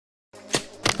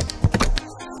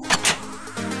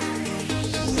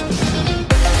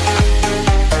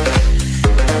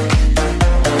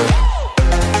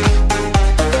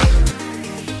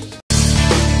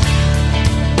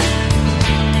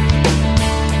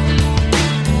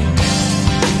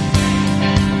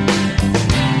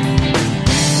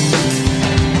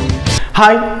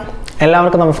Hi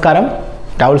എല്ലാവർക്കും നമസ്കാരം.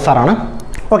 രാഹുൽ സാറാണ്.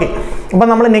 ഓക്കെ, അപ്പോൾ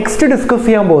നമ്മൾ നെക്സ്റ്റ് ഡിസ്കസ്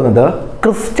ചെയ്യാൻ പോകുന്നത്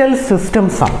ക്രിസ്റ്റൽ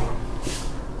സിസ്റ്റംസ് ആണ്.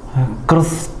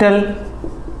 ക്രിസ്റ്റൽ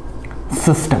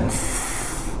സിസ്റ്റംസ്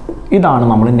ഇതാണ്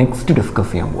നമ്മൾ നെക്സ്റ്റ് ഡിസ്കസ്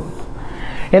ചെയ്യാൻ പോകുന്നത്.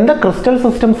 എന്താ ക്രിസ്റ്റൽ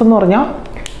സിസ്റ്റംസ് എന്ന് പറഞ്ഞാൽ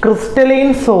ക്രിസ്റ്റലൈൻ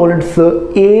സോളിഡ്സ്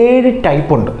 7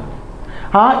 ടൈപ്പ് ഉണ്ട്.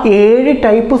 ആ 7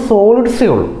 ടൈപ്പ് സോളിഡ്സേ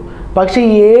ഉള്ളൂ. പക്ഷേ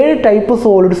 7 ടൈപ്പ്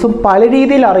സോളിഡ്സും പല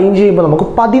രീതിയിൽ അറേഞ്ച് ചെയ്യുമ്പോൾ നമുക്ക്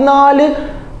 14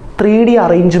 3D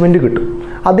അറേഞ്ച്മെൻറ്റ് കിട്ടും.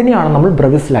 അതിനെയാണ് നമ്മൾ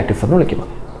ബ്രെവിസ് ലാറ്റിസ് എന്ന്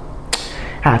വിളിക്കുന്നത്.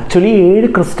 ആക്ച്വലി 7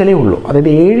 ക്രിസ്റ്റലേ ഉള്ളൂ, അതായത്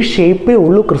 7 ഷേപ്പേ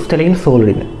ഉള്ളൂ ക്രിസ്റ്റലൈൻ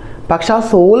സോളിഡിന്. പക്ഷേ ആ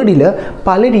സോളിഡിൽ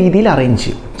പല രീതിയിൽ അറേഞ്ച്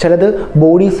ചെയ്യും. ചിലത്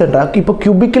ബോഡി സെൻറ്റർ, ഇപ്പോൾ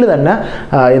ക്യൂബിക്കിൽ തന്നെ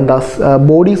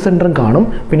ബോഡി സെൻറ്ററും കാണും,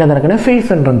 പിന്നെ അതിനങ്ങനെ ഫേസ്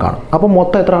സെൻറ്ററും കാണും. അപ്പോൾ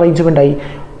മൊത്തം എത്ര അറേഞ്ച്മെൻറ്റായി?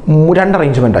 2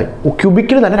 അറേഞ്ച്മെൻറ്റായി.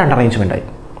 ക്യൂബിക്കിൽ തന്നെ 2 അറേഞ്ച്മെൻറ്റായി,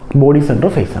 ബോഡി സെൻറ്റർ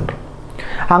ഫേസ് സെൻറ്റർ.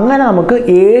 അങ്ങനെ നമുക്ക്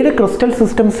 7 ക്രിസ്റ്റൽ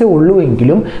സിസ്റ്റംസേ ഉള്ളൂ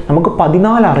എങ്കിലും നമുക്ക്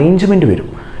 14 അറേഞ്ച്മെൻറ്റ് വരും.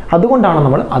 അതുകൊണ്ടാണ്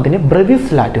നമ്മൾ അതിനെ ബ്രെവിസ്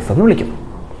ലാറ്റിസ് എന്ന് വിളിക്കുന്നത്.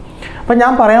 അപ്പോൾ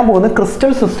ഞാൻ പറയാൻ പോകുന്നത്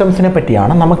ക്രിസ്റ്റൽ സിസ്റ്റംസിനെ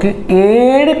പറ്റിയാണ്. നമുക്ക്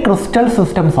 7 ക്രിസ്റ്റൽ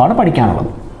സിസ്റ്റംസാണ്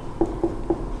പഠിക്കാനുള്ളത്.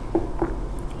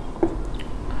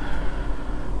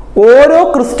 ഓരോ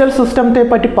ക്രിസ്റ്റൽ സിസ്റ്റത്തെ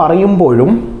പറ്റി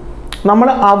പറയുമ്പോഴും നമ്മൾ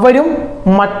അവരും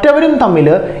മറ്റവരും തമ്മിൽ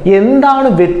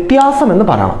എന്താണ് വ്യത്യാസമെന്ന്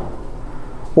പറയണം.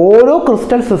 ഓരോ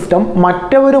ക്രിസ്റ്റൽ സിസ്റ്റം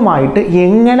മറ്റവരുമായിട്ട്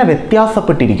എങ്ങനെ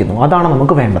വ്യത്യാസപ്പെട്ടിരിക്കുന്നു അതാണ്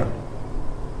നമുക്ക് വേണ്ടത്.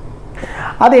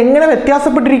 അതെങ്ങനെ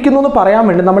വ്യത്യാസപ്പെട്ടിരിക്കുന്നു എന്ന് പറയാൻ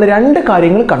വേണ്ടി നമ്മൾ 2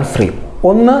 കാര്യങ്ങൾ കൺസിഡർ ചെയ്യും.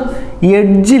 ഒന്ന്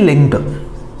എഡ്ജ്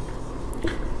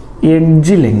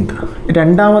ലെങ്ത്,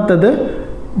 രണ്ടാമത്തത്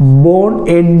bone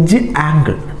edge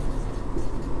angle.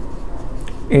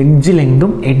 Edge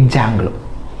ലെങ്തും edge ആംഗിളും.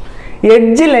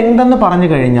 എഡ്ജ് ലെങ്ത് എന്ന് പറഞ്ഞു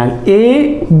കഴിഞ്ഞാൽ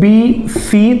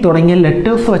ABC തുടങ്ങിയ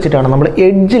ലെറ്റേഴ്സ് വെച്ചിട്ടാണ് നമ്മൾ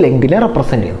എഡ്ജ് ലെങ്തിനെ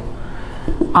റെപ്രസെൻ്റ് ചെയ്യുന്നത്.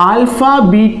 ആൽഫ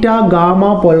ബീറ്റ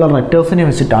ഗാമ പോലുള്ള ലെറ്റേഴ്സിനെ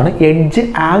വെച്ചിട്ടാണ് എഡ്ജ്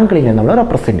ആംഗിളിനെ നമ്മൾ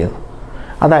റെപ്രസെൻ്റ് ചെയ്യുന്നത്.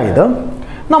 അതായത്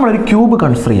നമ്മളൊരു ക്യൂബ്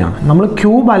കൺസിഡർ ചെയ്യാണ്. നമ്മൾ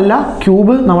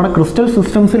ക്യൂബ് നമ്മുടെ ക്രിസ്റ്റൽ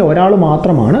സിസ്റ്റംസിൽ ഒരാൾ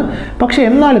മാത്രമാണ്. പക്ഷേ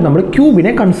എന്നാലും നമ്മൾ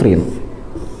ക്യൂബിനെ കൺസിഡർ ചെയ്യുന്നു.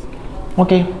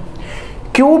 ഓക്കെ,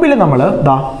 ക്യൂബിൽ നമ്മൾ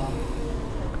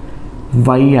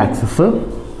Y axis,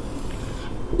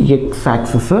 X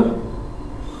axis,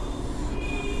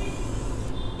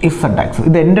 Z axis,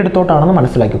 ഇത് എൻ്റെ അടുത്തോട്ടാണെന്ന്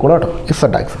മനസ്സിലാക്കിക്കോളൂ കേട്ടോ.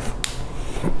 Z axis.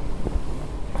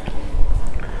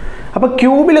 അപ്പോൾ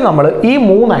ക്യൂബിൽ നമ്മൾ ഈ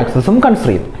 3 ആക്സിസും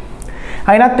കൺസിഡർ ചെയ്തു.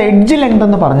 അതിനകത്ത് എഡ്ജ് ലെങ്ത്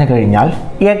എന്ന് പറഞ്ഞു കഴിഞ്ഞാൽ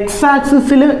എക്സ്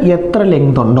ആക്സിസിൽ എത്ര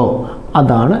ലെങ്ത് ഉണ്ടോ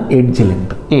അതാണ് എഡ്ജ്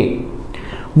ലെങ്ത് എ.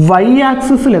 വൈ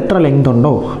ആക്സിസിൽ എത്ര ലെങ്ത്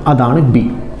ഉണ്ടോ അതാണ് ബി.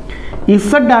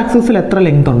 ഇസഡ് ആക്സിസിൽ എത്ര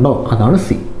ലെങ്ത് ഉണ്ടോ അതാണ്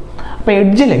സി. അപ്പോൾ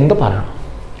എഡ്ജ് ലെങ്ത് പറയണം.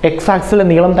 എക്സ് ആക്സിസിലെ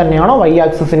നീളം തന്നെയാണോ വൈ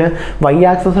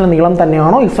ആക്സിസിലെ നീളം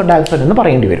തന്നെയാണോ ഇസഡ് ആക്സിസ് എന്ന്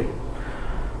പറയേണ്ടി വരും.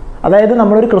 അതായത്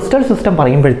നമ്മളൊരു ക്രിസ്റ്റൽ സിസ്റ്റം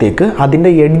പറയുമ്പോഴത്തേക്ക്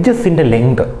അതിൻ്റെ എഡ്ജസിൻ്റെ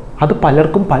ലെങ്ത് അത്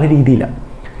പലർക്കും പല രീതിയിലാണ്.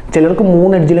 ചിലർക്ക്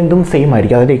 3 എഡ്ജ് ലെങ്തും സെയിം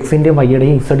ആയിരിക്കും. അതായത് എക്സിൻ്റെയും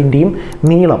വൈയുടെയും ഇസഡിൻ്റെയും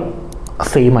നീളം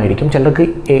സെയിം ആയിരിക്കും. ചിലർക്ക്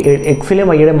എക്സിലെ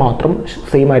വൈയുടെ മാത്രം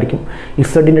സെയിം ആയിരിക്കും,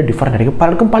 ഇസഡിൻ്റെ ഡിഫറൻ്റ് ആയിരിക്കും.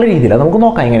 പലർക്കും പല രീതിയിലാണ്. നമുക്ക്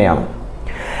നോക്കാം എങ്ങനെയാണ്.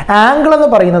 ആംഗിൾ എന്ന്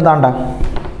പറയുന്നതാണ്ട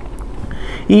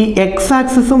ഈ എക്സ്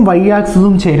ആക്സിസും വൈ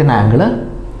ആക്സിസും ചേരുന്ന ആംഗിള്,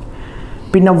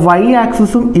 പിന്നെ വൈ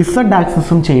ആക്സിസും ഇസഡ്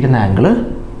ആക്സിസും ചേരുന്ന ആംഗിള്,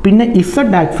 പിന്നെ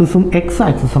ഇസഡ് ആക്സിസും എക്സ്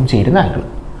ആക്സിസും ചേരുന്ന ആംഗിൾ.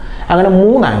 അങ്ങനെ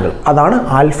 3 ആംഗിൾ. അതാണ്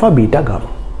ആൽഫ ബീറ്റ ഗാമ.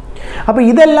 അപ്പോൾ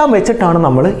ഇതെല്ലാം വെച്ചിട്ടാണ്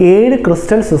നമ്മൾ 7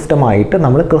 ക്രിസ്റ്റൽ സിസ്റ്റമായിട്ട്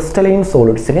നമ്മൾ ക്രിസ്റ്റലൈൻ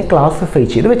സോളിഡ്സിനെ ക്ലാസിഫൈ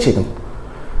ചെയ്ത് വെച്ചിരിക്കുന്നത്.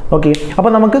 ഓക്കെ,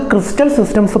 അപ്പോൾ നമുക്ക് ക്രിസ്റ്റൽ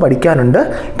സിസ്റ്റംസ് പഠിക്കാനുണ്ട്.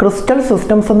 ക്രിസ്റ്റൽ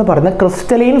സിസ്റ്റംസ് എന്ന് പറയുന്ന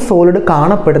ക്രിസ്റ്റലൈൻ സോളിഡ്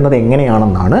കാണപ്പെടുന്നത്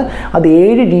എങ്ങനെയാണെന്നാണ്. അത്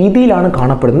 7 രീതിയിലാണ്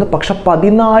കാണപ്പെടുന്നത്. പക്ഷെ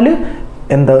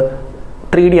 14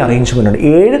 3D അറേഞ്ച്മെൻ്റ് ഉണ്ട്.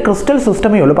 7 ക്രിസ്റ്റൽ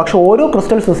സിസ്റ്റമേ ഉള്ളൂ. പക്ഷേ ഓരോ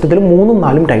ക്രിസ്റ്റൽ സിസ്റ്റത്തിലും 3ഉം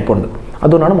 4ഉം ടൈപ്പ് ഉണ്ട്.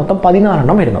 അതുകൊണ്ടാണ് മൊത്തം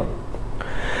 14 വരുന്നത്.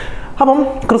 അപ്പം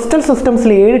ക്രിസ്റ്റൽ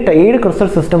സിസ്റ്റംസിൽ 7 ക്രിസ്റ്റൽ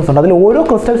സിസ്റ്റംസ് ഉണ്ട്. അതിൽ ഓരോ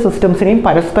ക്രിസ്റ്റൽ സിസ്റ്റംസിനെയും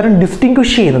പരസ്പരം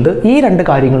ഡിസ്റ്റിങ്ക്വിഷ് ചെയ്യുന്നത് ഈ 2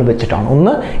 കാര്യങ്ങൾ വെച്ചിട്ടാണ്.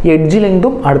 ഒന്ന് എഡ്ജ്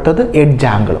ലെങ്തും, അടുത്തത് എഡ്ജ്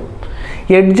ആംഗിളും.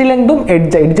 എഡ്ജ് ലെങ്ത്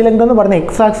എന്ന് പറയുന്ന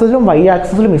എക്സ് ആക്സിസിലും വൈ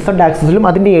ആക്സിസിലും ഇസഡ് ആക്സിസിലും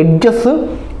അതിൻ്റെ എഡ്ജസ്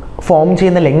ഫോം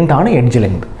ചെയ്യുന്ന ലെങ്താണ് എഡ്ജ്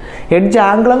ലെങ്ത്. എഡ്ജ്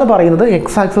ആംഗിൾ എന്ന് പറയുന്നത്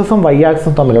എക്സ് ആക്സിസും വൈ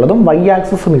ആക്സിസും തമ്മിലുള്ളതും വൈ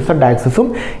ആക്സിസും ഇസഡ് ആക്സിസും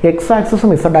എക്സ്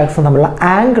ആക്സിസും ഇസഡ് ആക്സിസും തമ്മിലുള്ള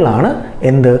ആംഗിളാണ്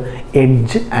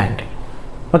എഡ്ജ് ആംഗിൾ.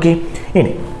 ഓക്കെ,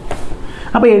 ഇനി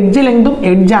അപ്പോൾ എഡ്ജ് ലെങ്തും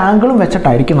എഡ്ജ് ആംഗിളും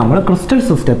വെച്ചിട്ടായിരിക്കും നമ്മൾ ക്രിസ്റ്റൽ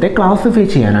സിസ്റ്റത്തെ ക്ലാസിഫൈ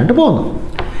ചെയ്യാനായിട്ട് പോകുന്നത്.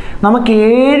 നമുക്ക്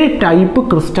 7 ടൈപ്പ്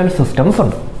ക്രിസ്റ്റൽ സിസ്റ്റംസ്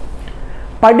ഉണ്ട്.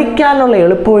 പഠിക്കാനുള്ള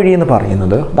എളുപ്പവഴി എന്ന്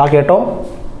പറയുന്നത് കേട്ടോ,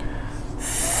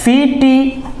 CT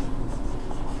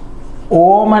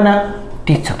ഓമന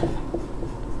ടീച്ചർ.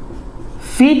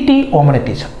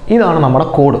 ഇതാണ് നമ്മുടെ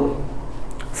കോഡ്.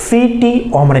 CT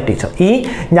ഓമന ടീച്ചർ. ഈ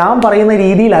ഞാൻ പറയുന്ന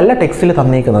രീതിയിലല്ല ടെക്സ്റ്റിൽ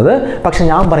തന്നേക്കുന്നത്, പക്ഷെ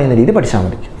ഞാൻ പറയുന്ന രീതി പഠിച്ചാൽ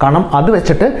മതി. കാരണം അത്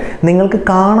വെച്ചിട്ട് നിങ്ങൾക്ക്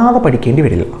കാണാതെ പഠിക്കേണ്ടി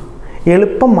വരില്ല.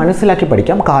 എളുപ്പം മനസ്സിലാക്കി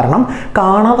പഠിക്കാം. കാരണം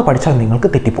കാണാതെ പഠിച്ചാൽ നിങ്ങൾക്ക്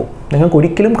തെറ്റിപ്പോകും. നിങ്ങൾക്ക്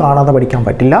ഒരിക്കലും കാണാതെ പഠിക്കാൻ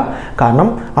പറ്റില്ല. കാരണം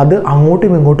അത്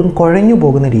അങ്ങോട്ടും ഇങ്ങോട്ടും കുഴഞ്ഞു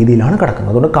പോകുന്ന രീതിയിലാണ്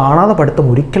കിടക്കുന്നത്. അതുകൊണ്ട് കാണാതെ പഠിത്തം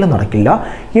ഒരിക്കലും നടക്കില്ല.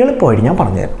 എളുപ്പമായിട്ട് ഞാൻ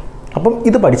പറഞ്ഞുതരാം. അപ്പം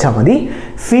ഇത് പഠിച്ചാൽ മതി.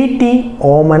 CT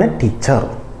ഓമന ടീച്ചർ.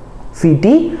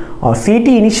 CT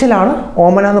ഇനിഷ്യലാണ്,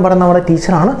 ഓമന എന്ന് പറയുന്ന നമ്മുടെ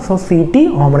ടീച്ചറാണ്. സോ CT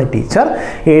ഓമന ടീച്ചർ.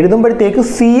 എഴുതുമ്പോഴത്തേക്ക്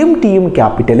സിയും ടിയും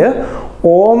ക്യാപിറ്റൽ,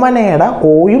 ഓമനയുടെ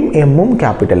ഓയും എമ്മും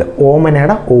ക്യാപിറ്റൽ.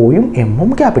 ഓമനയുടെ ഓയും എമ്മും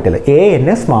capital. AN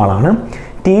സ്മാളാണ്.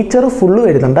 Teacher full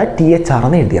എഴുതണ്ട, THR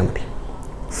എന്ന് എഴുതിയാൽ മതി.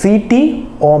 CT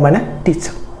ഓമന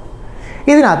ടീച്ചർ.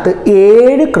 ഇതിനകത്ത്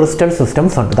 7 ക്രിസ്റ്റൽ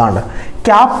സിസ്റ്റംസ് ഉണ്ട്. ഇതാണ്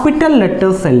ക്യാപിറ്റൽ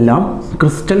ലെറ്റേഴ്സ് എല്ലാം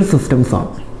ക്രിസ്റ്റൽ സിസ്റ്റംസ് ആണ്.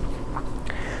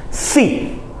 C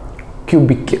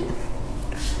cubic,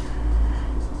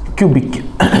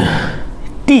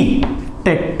 T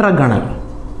tetragonal,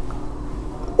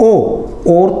 O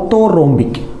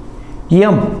orthorhombic,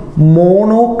 M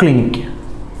monoclinic,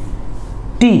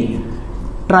 T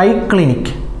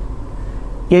triclinic,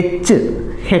 H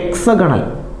hexagonal,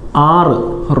 R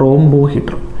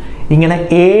റോംബോഹീഡ്രൽ. ഇങ്ങനെ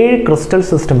 7 ക്രിസ്റ്റൽ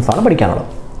സിസ്റ്റംസ് ആണ് പഠിക്കാനുള്ളത്.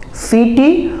 CT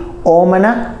ഓമന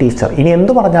ടീച്ചർ. ഇനി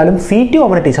എന്ത് പറഞ്ഞാലും CT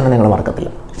ഓമന ടീച്ചറിനെ നിങ്ങൾ മറക്കത്തില്ല,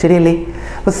 ശരിയല്ലേ?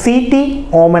 അപ്പോൾ CT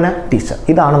ഓമന ടീച്ചർ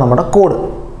ഇതാണ് നമ്മുടെ കോഡ്.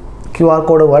 QR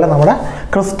കോഡ് പോലെ നമ്മുടെ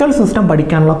ക്രിസ്റ്റൽ സിസ്റ്റം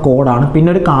പഠിക്കാനുള്ള കോഡാണ്. പിന്നെ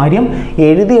ഒരു കാര്യം,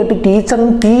 എഴുതിയിട്ട്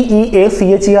ടീച്ചറിന്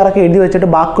TEACHER ഒക്കെ എഴുതി വെച്ചിട്ട്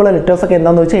ബാക്കിയുള്ള ലെറ്റേഴ്സൊക്കെ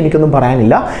എന്താണെന്ന് വെച്ചാൽ എനിക്കൊന്നും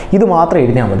പറയാനില്ല. ഇത് മാത്രം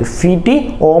എഴുതിയാൽ മതി. CT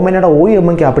ഓമനയുടെ OM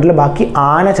ക്യാപിറ്റൽ, ബാക്കി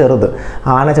ആന ചെറുത്.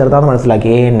 ആന ചെറുതാന്ന് മനസ്സിലാക്കി,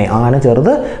 AN ആന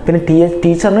ചെറുത്. പിന്നെ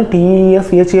ടീച്ചറിന്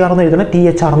TEACHER എന്ന് എഴുതണം,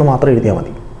 THR എന്ന് മാത്രം എഴുതിയാൽ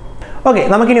മതി. ഓക്കെ,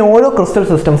 നമുക്കിനി ഓരോ ക്രിസ്റ്റൽ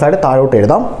സിസ്റ്റംസ് ആയിട്ട് താഴോട്ട്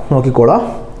എഴുതാം. നോക്കിക്കോളാം.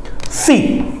 C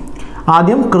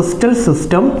ആദ്യം ക്രിസ്റ്റൽ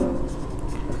സിസ്റ്റം.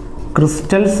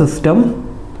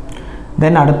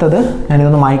 ദെൻ അടുത്തത്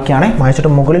ഞാനിതൊന്ന് മായ്ച്ചിട്ട്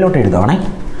മുകളിലോട്ട് എഴുതുവാണേ.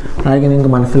 അതായത്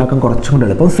നിങ്ങൾക്ക് മനസ്സിലാക്കാൻ കുറച്ചും കൂടി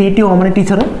എളുപ്പം. CT ഓമന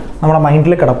ടീച്ചർ നമ്മുടെ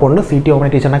മൈൻഡിൽ കിടപ്പുണ്ട്. CT ഓമന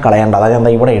ടീച്ചറിനെ കളയേണ്ട. അതായത്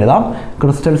എന്താ ഇവിടെ എഴുതാം,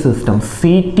 ക്രിസ്റ്റൽ സിസ്റ്റം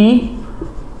CT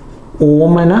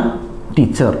ഓമന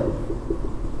ടീച്ചർ.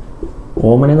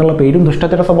 ഓമന എന്നുള്ള പേരും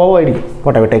ദുഷ്ടത്തിൻ്റെ സ്വഭാവമായിരിക്കും,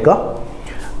 പോട്ടെ വിട്ടേക്കുക.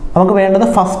 നമുക്ക് വേണ്ടത്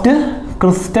ഫസ്റ്റ്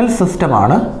ക്രിസ്റ്റൽ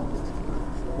സിസ്റ്റമാണ്.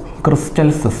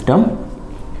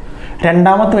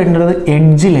 രണ്ടാമത്തെ വേണ്ടത്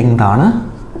എഡ്ജ് ലെങ്ത് ആണ്.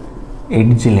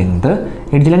 എഡ്ജ് ലെങ്ത്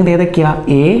ഏതൊക്കെയാണ്?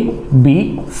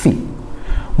 ABC.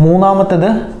 മൂന്നാമത്തേത്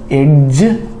എഡ്ജ്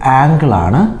ആംഗിൾ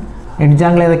ആണ്. എഡ്ജ്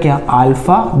ആംഗിൾ ഏതൊക്കെയാണ്? Alpha,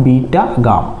 beta,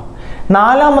 gamma.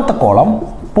 നാലാമത്തെ കോളം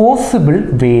പോസിബിൾ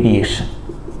വേരിയേഷൻ.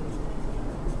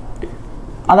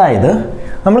 അതായത്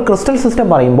നമ്മൾ ക്രിസ്റ്റൽ സിസ്റ്റം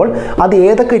പറയുമ്പോൾ അത്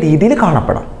ഏതൊക്കെ രീതിയിൽ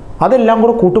കാണപ്പെടാം, അതെല്ലാം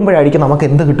കൂടെ കൂട്ടുമ്പോഴായിരിക്കും നമുക്ക്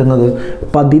എന്ത് കിട്ടുന്നത്?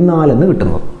 14 എന്ന്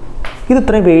കിട്ടുന്നത്. ഇത്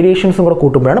ഇത്രയും വേരിയേഷൻസും കൂടെ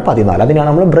കൂട്ടുമ്പോഴാണ് 14. അതിനാണ്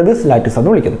നമ്മൾ ബ്രെവിസ് ലാറ്റിസ് എന്ന്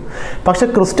വിളിക്കുന്നത്. പക്ഷേ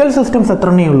ക്രിസ്റ്റൽ സിസ്റ്റംസ് എത്ര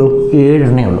എണ്ണേ ഉള്ളൂ? 7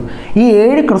 എണ്ണേ ഉള്ളൂ. ഈ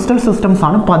 7 ക്രിസ്റ്റൽ സിസ്റ്റംസ്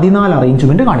ആണ് 14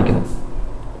 അറേഞ്ച്മെൻറ്റ് കാണിക്കുന്നത്.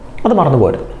 അത് മറന്നു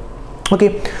പോരുത്. ഓക്കെ,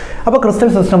 അപ്പോൾ ക്രിസ്റ്റൽ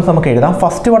സിസ്റ്റംസ് നമുക്ക് എഴുതാം.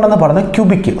 ഫസ്റ്റ് വൺ എന്ന് പറയുന്നത്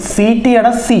cubic.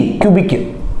 CTയുടെ C cubic,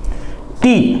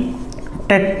 T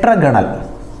tetragonal,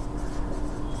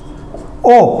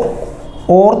 O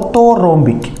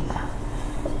orthorhombic,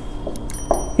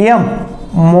 M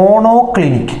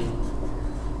monoclinic,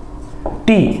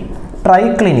 T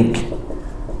triclinic,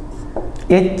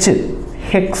 H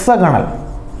hexagonal,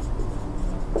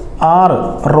 R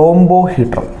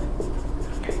റോംബോഹീഡ്രൽ.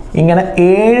 ഇങ്ങനെ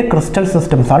 7 ക്രിസ്റ്റൽ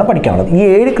സിസ്റ്റംസ് ആണ് പഠിക്കാനുള്ളത്. ഈ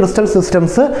 7 ക്രിസ്റ്റൽ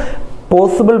സിസ്റ്റംസ്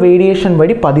പോസിബിൾ വേരിയേഷൻ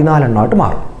വഴി 14 എണ്ണമായിട്ട്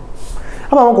മാറും.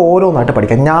 അപ്പോൾ നമുക്ക് ഓരോന്നായിട്ട്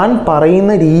പഠിക്കാം. ഞാൻ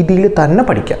പറയുന്ന രീതിയിൽ തന്നെ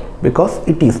പഠിക്കാം, because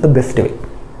it is the best way.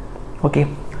 Okay,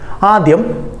 ആദ്യം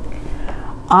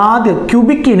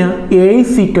ക്യൂബിക്കിന് A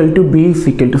 = B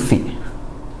 = C.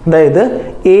 അതായത്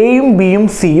എയും ബിയും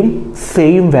സിയും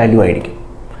സെയിം വാല്യൂ ആയിരിക്കും.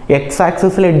 X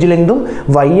ആക്സിസിൽ എഡ്ജ് ലെങ്തും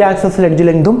Y ആക്സിസിൽ എഡ്ജ്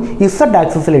ലെങ്തും Z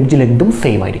ആക്സിസിൽ എഡ്ജ് ലെങ്തും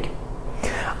സെയിം ആയിരിക്കും.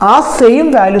 ആ സെയിം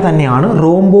വാല്യൂ തന്നെയാണ്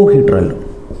റോംബോഹീഡ്രലിലും.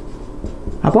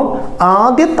 അപ്പം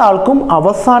ആദ്യത്തെ ആൾക്കും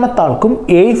അവസാനത്തെ ആൾക്കും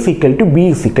A = B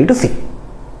 = C.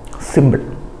 സിമ്പിൾ.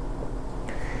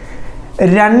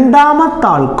 രണ്ടാമത്തെ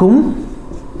ആൾക്കും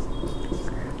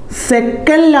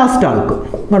സെക്കൻഡ് ലാസ്റ്റ് ആൾക്കും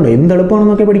കണ്ടോ എന്ത് എളുപ്പമാണ്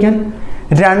നോക്കി പഠിക്കാൻ.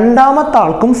 രണ്ടാമത്തെ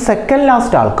ആൾക്കും സെക്കൻഡ്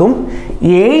ലാസ്റ്റ് ആൾക്കും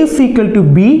A =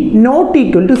 B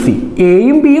 ≠ C.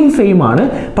 എയും ബിയും സെയിം ആണ്,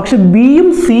 പക്ഷെ ബിയും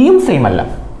സിയും സെയിം അല്ല.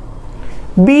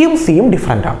 ബിയും സിയും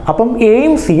ഡിഫറെൻ്റ് ആണ്. അപ്പം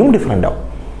എയും സിയും ഡിഫറെൻ്റ് ആവും.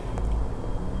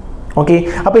 ഓക്കെ,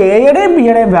 അപ്പോൾ എയുടെയും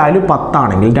ബിയുടെയും വാല്യൂ 10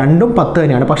 ആണെങ്കിൽ രണ്ടും 10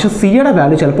 തന്നെയാണ്. പക്ഷെ സിയുടെ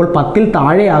വാല്യൂ ചിലപ്പോൾ 10-ൽ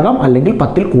താഴെയാകാം, അല്ലെങ്കിൽ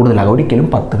 10-ൽ കൂടുതലാകാം. ഒരിക്കലും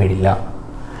 10 വരില്ല.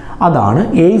 അതാണ്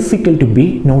A = B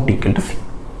 ≠ C.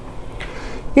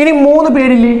 ഇനി 3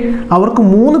 പേരില്ലേ, അവർക്ക്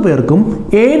 3 പേർക്കും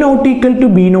A ≠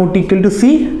 B ≠ C,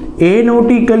 A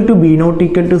 ≠ B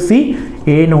 ≠ C,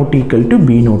 A ≠ B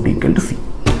 ≠ C.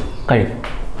 കഴിയും.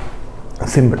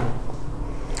 സിമ്പിൾ.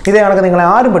 ഇതേ കണക്ക് നിങ്ങളെ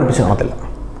ആരും പഠിപ്പിച്ച് കാണത്തില്ല.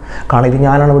 കാരണം ഇത്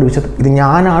ഞാനാണ് പഠിപ്പിച്ചത്, ഇത്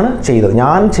ഞാനാണ് ചെയ്തത്,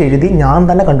 ഞാൻ എഴുതി ഞാൻ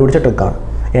തന്നെ കണ്ടുപിടിച്ച ട്രിക്കാണ്.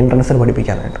 എൻട്രൻസിന്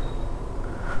പഠിപ്പിക്കാനായിട്ട്.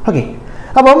 ഓക്കെ,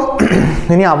 അപ്പം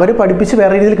ഇനി അവർ പഠിപ്പിച്ച്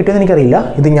വേറെ രീതിയിൽ കിട്ടിയെന്ന് എനിക്കറിയില്ല.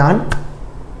 ഇത് ഞാൻ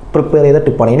പ്രിപ്പയർ ചെയ്ത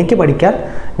ടിപ്പാണ്. എനിക്ക് പഠിക്കാൻ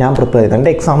ഞാൻ പ്രിപ്പയർ ചെയ്തത്,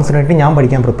 എൻ്റെ എക്സാംസിന് വേണ്ടി ഞാൻ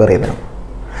പഠിക്കാൻ പ്രിപ്പയർ ചെയ്തതാണ്.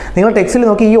 നിങ്ങൾ ടെക്സ്റ്റിൽ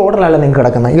നോക്കി ഈ ഓർഡറിലല്ല നിങ്ങൾക്ക്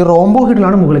കിടക്കുന്നത്, ഈ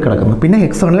റോംബോഹിഡിലാണ് മുകളിൽ കിടക്കുന്നത്, പിന്നെ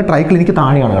ഹെക്സഗണിലെ ട്രൈക്ലിനിക്ക്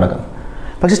താഴെയാണ് കിടക്കുന്നത്.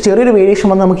 പക്ഷേ ചെറിയൊരു വേരിയേഷൻ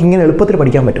വന്ന് നമുക്ക് ഇങ്ങനെ എളുപ്പത്തിൽ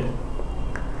പഠിക്കാൻ പറ്റും.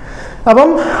 അപ്പം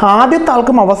ആദ്യത്തെ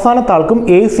ആൾക്കും അവസാനത്തെ ആൾക്കും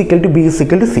A = B =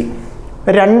 C,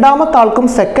 രണ്ടാമത്തെ ആൾക്കും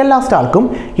സെക്കൻഡ് ലാസ്റ്റ് ആൾക്കും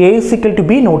A =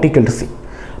 B ≠ C,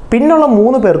 പിന്നുള്ള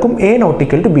 3 പേർക്കും A ≠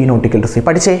 B ≠ C.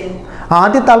 പഠിച്ചേ,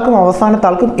 ആദ്യത്തെ ആൾക്കും അവസാനത്തെ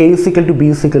ആൾക്കും A = B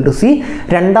 = C,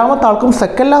 രണ്ടാമത്തെ ആൾക്കും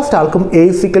സെക്കൻഡ് ലാസ്റ്റ് ആൾക്കും A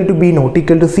 = B ≠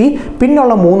 C,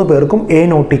 പിന്നുള്ള 3 പേർക്കും A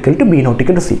 ≠ B ≠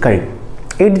 C. കഴിയും.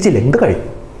 എഡ്ജ് ലെങ്ത് കഴിയും.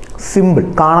 സിമ്പിൾ,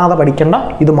 കാണാതെ പഠിക്കേണ്ട,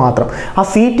 ഇത് മാത്രം. ആ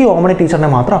CT ഓമന ടീച്ചറിനെ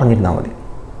മാത്രം അറിഞ്ഞിരുന്നാൽ മതി.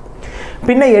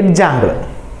 പിന്നെ edge angle.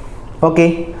 Okay,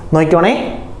 നോക്കിക്കോണേ.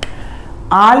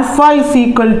 Alpha =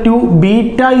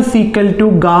 beta =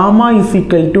 gamma =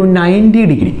 90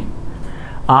 degree.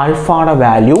 ആൽഫയുടെ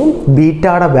വാല്യൂവും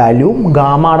ബീറ്റയുടെ വാല്യൂവും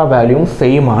ഗാമയുടെ വാല്യൂവും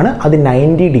സെയിം ആണ്, അത്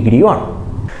 90 ഡിഗ്രിയുമാണ്.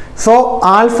 So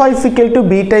alpha =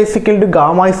 beta =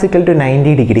 gamma =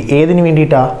 90 degree. ഏതിന്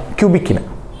വേണ്ടിയിട്ടാണ്? ക്യൂബിക്കിന്.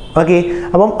 ഓക്കെ,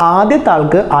 അപ്പം ആദ്യത്തെ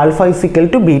ആൾക്ക് ആൽഫ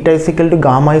 = ബീറ്റ =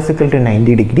 ഗാമ =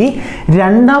 90 ഡിഗ്രി.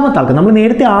 രണ്ടാമത്തെ ആൾക്ക്, നമ്മൾ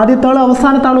നേരത്തെ ആദ്യത്തെ ആളും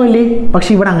അവസാനത്തെ ആളും അല്ലേ,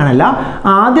 പക്ഷെ ഇവിടെ അങ്ങനല്ല.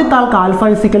 ആദ്യത്തെ ആൾക്ക് ആൽഫ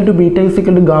 = ബീറ്റ =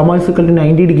 ഗാമ =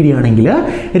 90 ഡിഗ്രി ആണെങ്കിൽ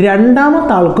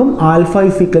രണ്ടാമത്തെ ആൾക്കും ആൽഫ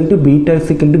 = ബീറ്റ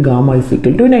 = ഗാമ =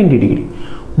 90 ഡിഗ്രി.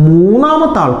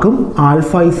 മൂന്നാമത്തെ ആൾക്കും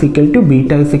alpha =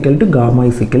 beta = gamma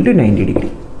 = 90 degree.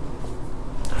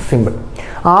 Simple.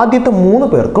 ആദ്യത്തെ 3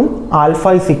 പേർക്കും ആൽഫ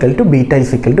 = ബീറ്റ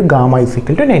 = ഗാമ =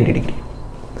 90 ഡിഗ്രി.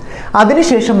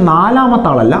 അതിനുശേഷം നാലാമത്തെ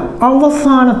ആളല്ല,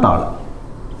 അവസാനത്തെ ആൾ.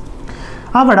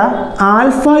 അവിടെ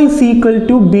alpha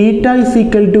 = beta =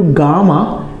 gamma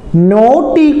 ≠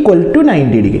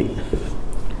 90 degree.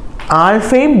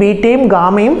 ആൽഫയും ബീറ്റയും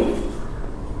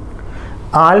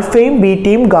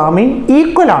ഗാമയും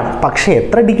equal ആണ്, പക്ഷേ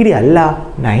എത്ര ഡിഗ്രി അല്ല?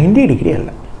 90 ഡിഗ്രി അല്ല.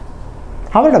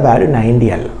 അവരുടെ വാല്യൂ 90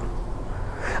 അല്ല.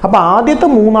 അപ്പോൾ ആദ്യത്തെ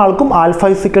 3 ആൾക്കും ആൽഫ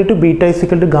 = ബീറ്റ =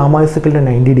 ഗാമ =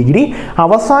 90 ഡിഗ്രി.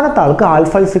 അവസാനത്തെ ആൾക്ക്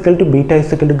ആൽഫ = ബീറ്റ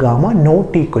 = ഗാമ ≠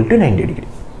 90 ഡിഗ്രി.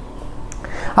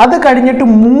 അത് കഴിഞ്ഞിട്ട്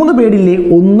 3 പേരില്ലേ,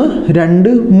 1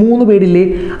 2 3 പേരില്ലേ,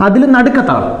 അതിൽ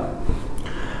നടുക്കത്തെ ആൾ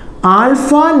ആൽഫ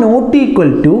 ≠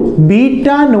 ബീറ്റ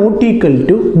 ≠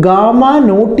 ഗാമ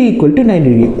 ≠ 90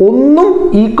 ഡിഗ്രി. ഒന്നും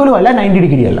ഈക്വലും അല്ല, 90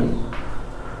 ഡിഗ്രി അല്ല.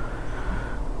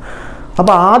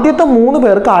 അപ്പോൾ ആദ്യത്തെ 3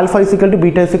 പേർക്ക് ആൽഫ =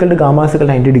 ബീറ്റ = ഗാമ =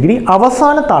 90 ഡിഗ്രി.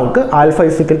 അവസാനത്തെ ആൾക്ക് ആൽഫ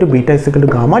 = ബീറ്റ =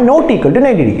 ഗാമ ≠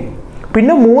 90 ഡിഗ്രി.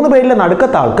 പിന്നെ 3 പേരിലെ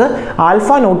നടുക്കത്തെ ആൾക്ക് ആൽഫ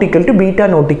 ≠ ബീറ്റ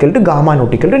 ≠ ഗാമ ≠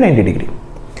 90 ഡിഗ്രി.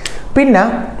 പിന്നെ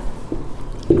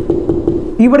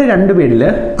ഇവിടെ 2 പേരിൽ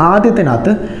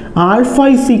ആദ്യത്തിനകത്ത് ആൽഫ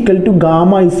 =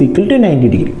 ഗാമ = 90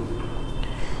 ഡിഗ്രി.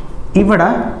 ഇവിടെ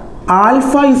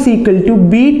ആൽഫ =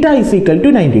 ബീറ്റ =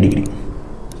 90 ഡിഗ്രി.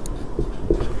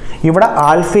 ഇവിടെ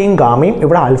ആൽഫയും ഗാമയും,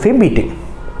 ഇവിടെ ആൽഫയും ബീറ്റയും.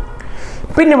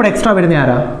 പിന്നെ ഇവിടെ എക്സ്ട്രാ വരുന്ന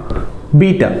ആരാ?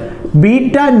 ബീറ്റ.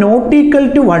 Beta ≠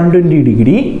 120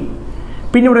 degree.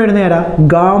 പിന്നെ ഇവിടെ വരുന്ന ആരാ?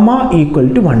 Gamma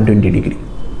 = 120 degree.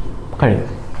 കഴിഞ്ഞു,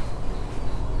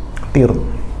 തീർന്നു.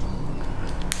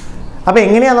 അപ്പോൾ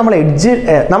എങ്ങനെയാണ്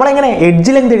നമ്മളെങ്ങനെ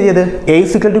എഡ്ജ് ലെങ്ത് എഴുതിയത്? A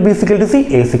 = B = C,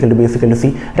 A = B = C.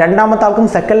 രണ്ടാമത്തെ ആൾക്കും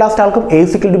സെക്കൻഡ് ലാസ്റ്റ് ആൾക്കും A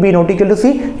 = B ≠ C,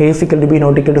 A = B ≠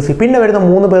 C. പിന്നെ വരുന്ന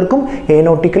 3 പേർക്കും A ≠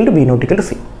 B ≠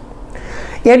 C.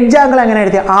 Edge angle എങ്ങനെ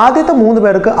എഴുതിയ? ആദ്യത്തെ 3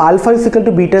 പേർക്ക് ആൽഫ =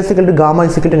 ബീറ്റ = ഗാമ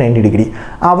 = 90 ഡിഗ്രി.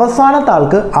 അവസാനത്തെ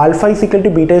ആൾക്ക് ആൽഫ =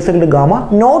 ബീറ്റ = ഗാമ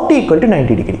 ≠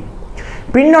 90 ഡിഗ്രി.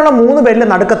 പിന്നുള്ള 3 പേരിലെ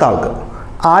നടുക്കത്തെ ആൾക്ക്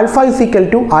ആൽഫ ≠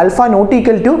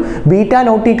 ബീറ്റ ≠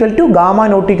 ഗാമ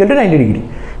 ≠ 90 ഡിഗ്രി.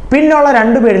 പിന്നുള്ള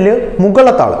 2 പേരിൽ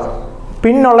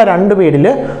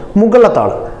മുകളിലത്തെ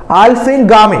ആൾ ആൽഫയും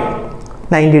ഗാമയും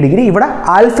 90 ഡിഗ്രി. ഇവിടെ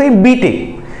ആൽഫയും ബീറ്റയും.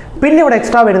 പിന്നെ ഇവിടെ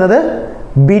എക്സ്ട്രാ വരുന്നത്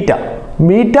ബീറ്റ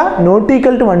 ≠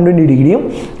 120 ഡിഗ്രിയും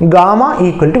ഗാമ =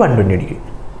 120 ഡിഗ്രി.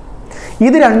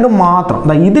 ഇത് രണ്ടും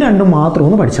മാത്രം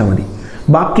ഒന്ന് പഠിച്ചാൽ മതി.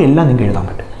 ബാക്കിയെല്ലാം നിങ്ങൾക്ക് എഴുതാൻ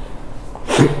പറ്റും.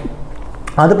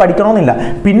 അത് പഠിക്കണമെന്നില്ല.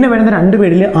 പിന്നെ വരുന്ന 2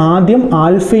 പേരിൽ ആദ്യം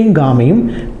ആൽഫയും ഗാമയും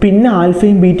പിന്നെ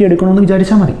ആൽഫയും ബീറ്റയും എടുക്കണമെന്ന്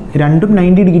വിചാരിച്ചാൽ മതി. രണ്ടും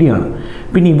 90 ഡിഗ്രിയാണ്.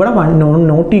 പിന്നെ ഇവിടെ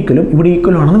നോട്ട് ഈക്വലും ഇവിടെ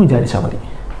ഈക്വലും ആണെന്ന് വിചാരിച്ചാൽ മതി.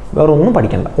 വേറെ ഒന്നും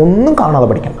പഠിക്കണ്ട, ഒന്നും കാണാതെ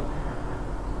പഠിക്കണ്ട.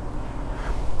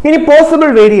 ഇനി പോസിബിൾ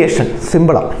വേരിയേഷൻ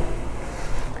സിമ്പിളാണ്.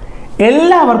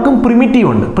 എല്ലാവർക്കും പ്രിമിറ്റീവ്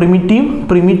ഉണ്ട്. പ്രിമിറ്റീവ്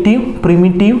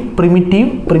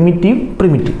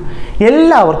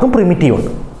എല്ലാവർക്കും പ്രിമിറ്റീവ്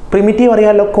ഉണ്ട്. പ്രിമിറ്റീവ്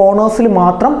അറിയാമല്ലോ, കോണേഴ്സിൽ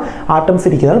മാത്രം ആറ്റംസ്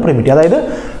ഇരിക്കുന്നതാണ് പ്രിമിറ്റീവ്. അതായത്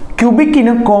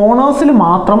ക്യൂബിക്കിന് കോണേഴ്സിൽ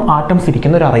മാത്രം ആറ്റംസ്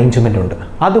ഇരിക്കുന്ന ഒരു അറേഞ്ച്മെൻ്റ് ഉണ്ട്.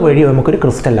 അതുവഴി നമുക്കൊരു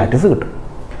ക്രിസ്റ്റൽ ലാറ്റിസ് കിട്ടും.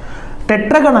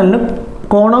 ടെട്രഗണലിന്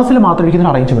കോർണേഴ്സിൽ മാത്രം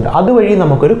ഇരിക്കുന്ന അറേഞ്ച്മെൻറ്റ്, അതുവഴി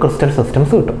നമുക്കൊരു ക്രിസ്റ്റൽ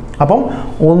സിസ്റ്റംസ് കിട്ടും. അപ്പം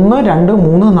 1 2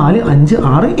 3 4 5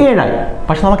 6 7 ആയി.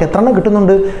 പക്ഷെ നമുക്ക് എത്ര എണ്ണം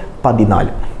കിട്ടുന്നുണ്ട്? 14.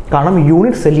 കാരണം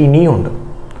യൂണിറ്റ് സെൽ ഇനിയും ഉണ്ട്.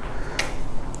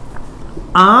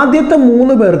 ആദ്യത്തെ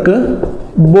 3 പേർക്ക്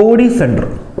ബോഡി സെൻറ്റർ,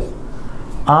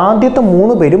 ആദ്യത്തെ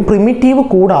 3 പേരും പ്രിമിറ്റീവ്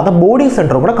കൂടാതെ ബോഡി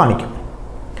സെൻറ്ററും കൂടെ കാണിക്കും.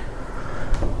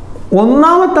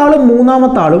 ഒന്നാമത്തെ ആളും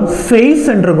മൂന്നാമത്തെ ആളും ഫേസ്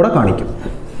സെൻറ്ററും കൂടെ കാണിക്കും.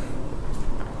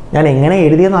 ഞാൻ എങ്ങനെ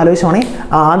എഴുതിയെന്ന് ആലോചിച്ചാണെങ്കിൽ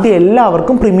ആദ്യം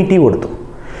എല്ലാവർക്കും പ്രിമിറ്റീവ് കൊടുത്തു.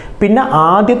 പിന്നെ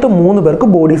ആദ്യത്തെ 3 പേർക്ക്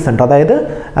ബോഡി സെൻറ്റർ, അതായത്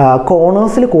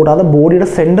കോർണേഴ്സിൽ കൂടാതെ ബോഡിയുടെ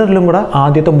സെൻറ്ററിലും കൂടെ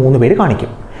ആദ്യത്തെ 3 പേര്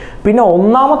കാണിക്കും. പിന്നെ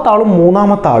ഒന്നാമത്തെ ആളും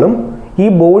മൂന്നാമത്തെ ആളും ഈ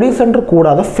ബോഡി സെൻറ്റർ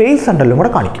കൂടാതെ ഫേസ് സെൻറ്ററിലും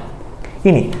കൂടെ കാണിക്കും.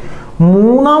 ഇനി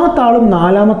മൂന്നാമത്തെ ആളും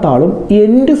നാലാമത്തെ ആളും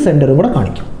എൻഡ് സെൻറ്ററും കൂടെ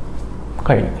കാണിക്കും.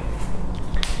 കഴിഞ്ഞു.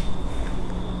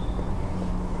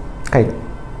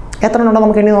 എത്ര ഉണ്ടോ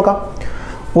നമുക്ക് എണ്ണി നോക്കാം.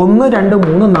 1 2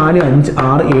 3 4 5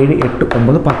 6 7 8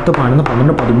 9 10 11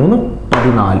 12 13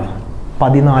 14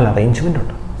 14 അറേഞ്ച്മെൻ്റ്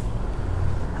ഉണ്ട്.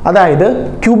 അതായത്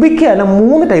ക്യൂബിക് അല്ല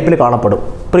 3 ടൈപ്പിൽ കാണപ്പെടും.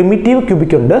 പ്രിമിറ്റീവ്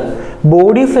ക്യൂബിക് ഉണ്ട്,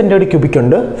 ബോഡി സെൻറ്റേർഡ് ക്യൂബിക്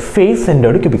ഉണ്ട്, ഫേസ്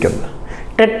സെൻറ്റേർഡ് ക്യൂബിക് ഉണ്ട്.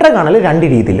 ടെട്രഗണൽ 2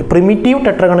 രീതിയിൽ, പ്രിമിറ്റീവ്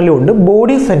ടെട്രഗണലും ഉണ്ട്,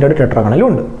 ബോഡി സെൻറ്റേർഡ് ടെട്രഗണലും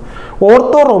ഉണ്ട്.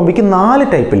 ഓർത്തോറോംബിക്ക് 4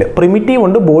 ടൈപ്പിൽ, പ്രിമിറ്റീവ്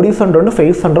ഉണ്ട്, ബോഡി സെൻറ്റേർഡ് ഉണ്ട്,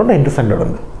 ഫേസ് സെൻറ്റേർഡ് ഉണ്ട്, എൻഡ് സെൻറ്റേർഡ്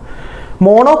ഉണ്ട്.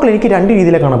 മോണോക്ലിനിക്ക് 2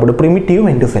 രീതിയിൽ കാണപ്പെടും, പ്രിമിറ്റീവും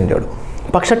എൻഡ് സെൻറ്റേർഡ്.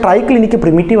 പക്ഷേ ട്രൈ ക്ലിനിക്ക്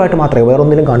പ്രിമിറ്റീവായിട്ട് മാത്രമേ, വേറെ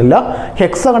ഒന്നിലും കാണില്ല.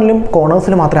 ഹെക്സഗണിലും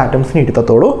കോർണേഴ്സിലും മാത്രമേ ആറ്റംസിന്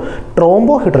ഇരുത്തത്തുള്ളൂ.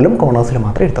 ട്രോംബോഹീഡ്രലും കോർണേഴ്സിൽ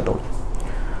മാത്രമേ ഇരുത്തത്തുള്ളൂ.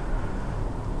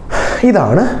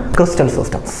 ഇതാണ് ക്രിസ്റ്റൽ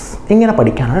സിസ്റ്റംസ്. ഇങ്ങനെ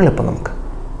പഠിക്കാനാണ് എളുപ്പം. നമുക്ക്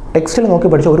ടെക്സ്റ്റിൽ നോക്കി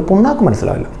പഠിച്ചാൽ ഒരു പുണ്ണാക്ക്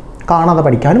മനസ്സിലാവില്ല, കാണാതെ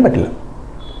പഠിക്കാനും പറ്റില്ല.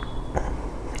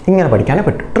 ഇങ്ങനെ പഠിക്കാനേ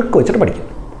പറ്റും, ട്രിക്ക് വെച്ചിട്ട് പഠിക്കും.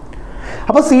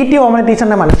 അപ്പോൾ CT ഓമന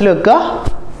ടീച്ചറിനെ മനസ്സിൽ വെക്കുക.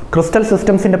 ക്രിസ്റ്റൽ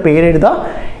സിസ്റ്റംസിൻ്റെ പേര് എഴുതുക.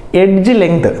 എഡ്ജ്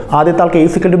ലെങ്ത്, ആദ്യത്തെ ആൾക്ക്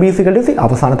A=B=C,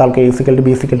 അവസാനത്തെ ആൾക്ക്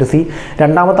A=B=C,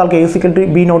 രണ്ടാമത്തെ ആൾക്ക് A=B=C,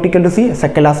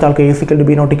 സെക്കൻഡ് ലാസ്റ്റ് ആൾക്ക്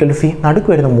A=B=C, നടുക്ക്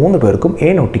വരുന്ന 3 പേർക്കും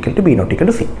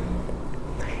A=B=C.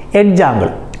 എഡ്ജ് ആംഗിൾ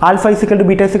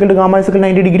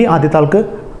α=β=γ=90 ഡിഗ്രി, ആദ്യത്തെ ആൾക്ക്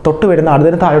തൊട്ട് വരുന്ന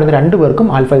അടുത്തതിന് താഴെ വരുന്ന 2 പേർക്കും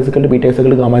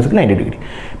α=β=γ=90 ഡിഗ്രി.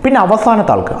 പിന്നെ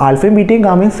അവസാനത്തെ ആൾക്ക് ആൽഫയും ബീറ്റയും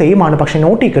ഗാമയും സെയിം ആണ്, പക്ഷേ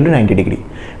 ≠90 ഡിഗ്രി.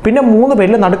 പിന്നെ 3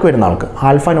 പേരിൽ നടുക്ക് വരുന്ന ആൾക്ക്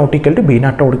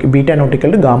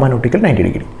α=β=γ=90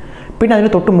 ഡിഗ്രി. പിന്നെ അതിന്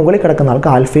തൊട്ട് മുകളിൽ കിടക്കുന്ന ആൾക്ക്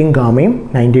ആൽഫയും ഗാമയും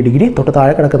 90 ഡിഗ്രി, തൊട്ട്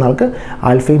താഴെ കിടക്കുന്ന ആൾക്ക്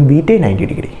ആൽഫയും ബീറ്റയും 90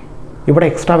 ഡിഗ്രി. ഇവിടെ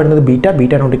എക്സ്ട്രാ വരുന്നത്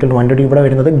β=180, ഇവിടെ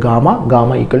വരുന്നത്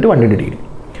γ=180 ഡിഗ്രി.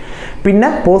 പിന്നെ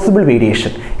പോസിബിൾ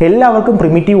വേരിയേഷൻ, എല്ലാവർക്കും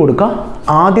പ്രിമിറ്റീവ് കൊടുക്കുക.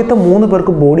 ആദ്യത്തെ 3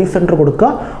 പേർക്ക് ബോഡി സെൻറ്റർ കൊടുക്കുക,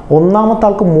 ഒന്നാമത്തെ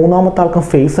ആൾക്കും മൂന്നാമത്തെ ആൾക്കും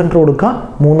ഫേസ് സെൻറ്റർ കൊടുക്കുക,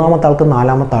 മൂന്നാമത്തെ ആൾക്കും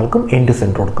നാലാമത്തെ ആൾക്കും എൻഡ്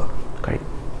സെൻറ്റർ കൊടുക്കുക. കഴിയും.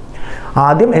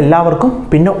 ആദ്യം എല്ലാവർക്കും,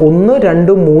 പിന്നെ 1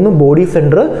 2 3 body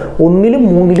centre, 1ലും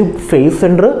 3ലും face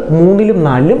centre, 3ലും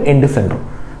 4ലും end centre.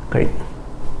 കഴിയും.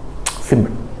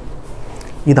 സിമ്പിൾ.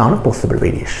 ഇതാണ് പോസിബിൾ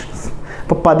വേരിയേഷൻസ്.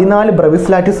 അപ്പോൾ 14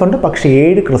 ബ്രവിസ്ലാറ്റിസ് ഉണ്ട്, പക്ഷേ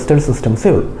 7 ക്രിസ്റ്റൽ സിസ്റ്റംസേ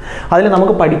ഉള്ളൂ. അതിൽ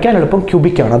നമുക്ക് പഠിക്കാൻ എളുപ്പം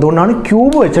ക്യൂബിക്കാണ്. അതുകൊണ്ടാണ്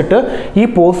ക്യൂബ് വെച്ചിട്ട് ഈ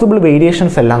പോസിബിൾ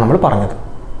വേരിയേഷൻസ് എല്ലാം നമ്മൾ പറഞ്ഞത്.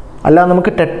 അല്ലാതെ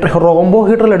നമുക്ക്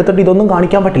റോംബോഹീഡ്രൽ എടുത്തിട്ട് ഇതൊന്നും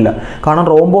കാണിക്കാൻ പറ്റില്ല. കാരണം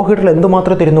റോംബോഹീഡ്രൽ എന്ത്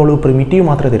മാത്രമേ തരുന്നുള്ളൂ? പ്രിമിറ്റീവ്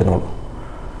മാത്രമേ തരുന്നുള്ളൂ.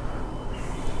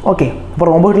 ഓക്കെ, അപ്പോൾ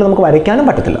റോംബോഹീഡ്രൽ നമുക്ക് വരയ്ക്കാനും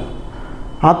പറ്റത്തില്ല.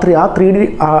 ആ 3D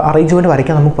അറേഞ്ച്മെൻറ്റ്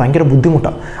വരയ്ക്കാൻ നമുക്ക് ഭയങ്കര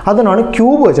ബുദ്ധിമുട്ടാണ്. അതുകൊണ്ടാണ്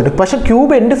ക്യൂബ് വെച്ചിട്ട്. പക്ഷേ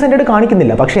ക്യൂബ് എൻഡ് സെൻറ്റേർഡ്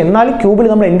കാണിക്കുന്നില്ല. പക്ഷേ എന്നാലും ക്യൂബിൽ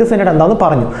നമ്മൾ എൻഡ് സെൻറ്റേർഡ് എന്താണെന്ന്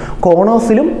പറഞ്ഞു.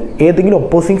 കോർണേഴ്സിലും ഏതെങ്കിലും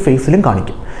ഒപ്പോസിങ് ഫേസിലും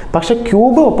കാണിക്കും. പക്ഷേ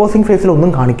ക്യൂബ് ഒപ്പോസിങ്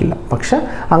ഫേസിലൊന്നും കാണിക്കില്ല. പക്ഷേ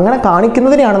അങ്ങനെ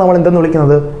കാണിക്കുന്നതിനെയാണ് നമ്മൾ എന്തെന്ന്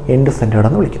വിളിക്കുന്നത്? എൻഡ് സെൻറ്റേർഡ്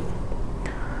എന്ന് വിളിക്കുന്നത്.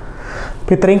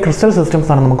 അപ്പോൾ ഇത്രയും ക്രിസ്റ്റൽ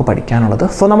സിസ്റ്റംസ് ആണ് നമുക്ക് പഠിക്കാനുള്ളത്.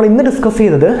 സോ നമ്മൾ ഇന്ന് ഡിസ്കസ്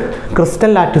ചെയ്തത്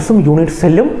ക്രിസ്റ്റൽ ലാറ്റിസും യൂണിറ്റ്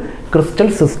സെല്ലും ക്രിസ്റ്റൽ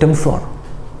സിസ്റ്റംസും ആണ്.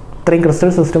 ഇത്രയും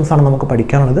ക്രിസ്റ്റൽ സിസ്റ്റംസ് ആണ് നമുക്ക്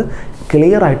പഠിക്കാനുള്ളത്.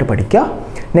 ക്ലിയർ ആയിട്ട് പഠിക്കുക.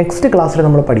 നെക്സ്റ്റ് ക്ലാസ്സിൽ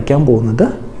നമ്മൾ പഠിക്കാൻ പോകുന്നത്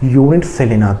യൂണിറ്റ്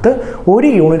സെല്ലിനകത്ത്, ഒരു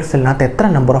യൂണിറ്റ് സെല്ലിനകത്ത് എത്ര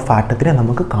നമ്പർ ഓഫ് ആറ്റത്തിനെ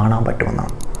നമുക്ക് കാണാൻ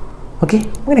പറ്റുമെന്നാണ്. ഓക്കെ,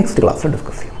 നമുക്ക് നെക്സ്റ്റ് ക്ലാസ്സിൽ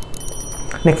ഡിസ്കസ് ചെയ്യാം.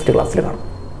 നെക്സ്റ്റ് ക്ലാസ്സിൽ കാണാം.